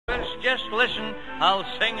just listen, I'll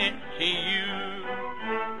sing it to you.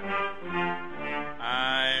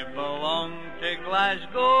 I belong to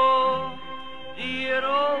Glasgow, dear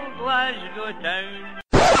old Glasgow town.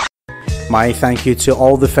 My thank you to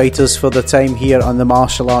all the fighters for their time here on the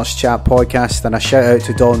Martial Arts Chat podcast, and a shout out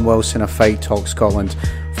to Don Wilson of Fight Talk Scotland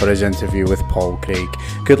for his interview with Paul Craig.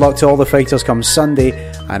 Good luck to all the fighters come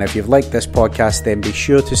Sunday, and if you've liked this podcast then be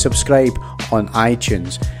sure to subscribe on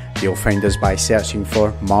iTunes. You'll find us by searching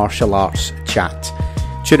for Martial Arts Chat.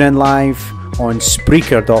 Tune in live on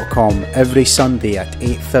Spreaker.com every Sunday at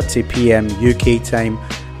 8:30pm UK time,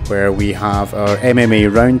 where we have our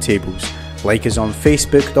MMA roundtables. Like us on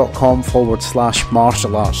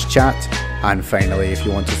Facebook.com/Martial Arts Chat. And finally, if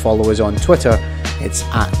you want to follow us on Twitter, it's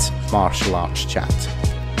at Martial Arts Chat.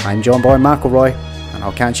 I'm John Boy McElroy, and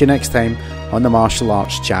I'll catch you next time on the Martial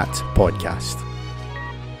Arts Chat podcast.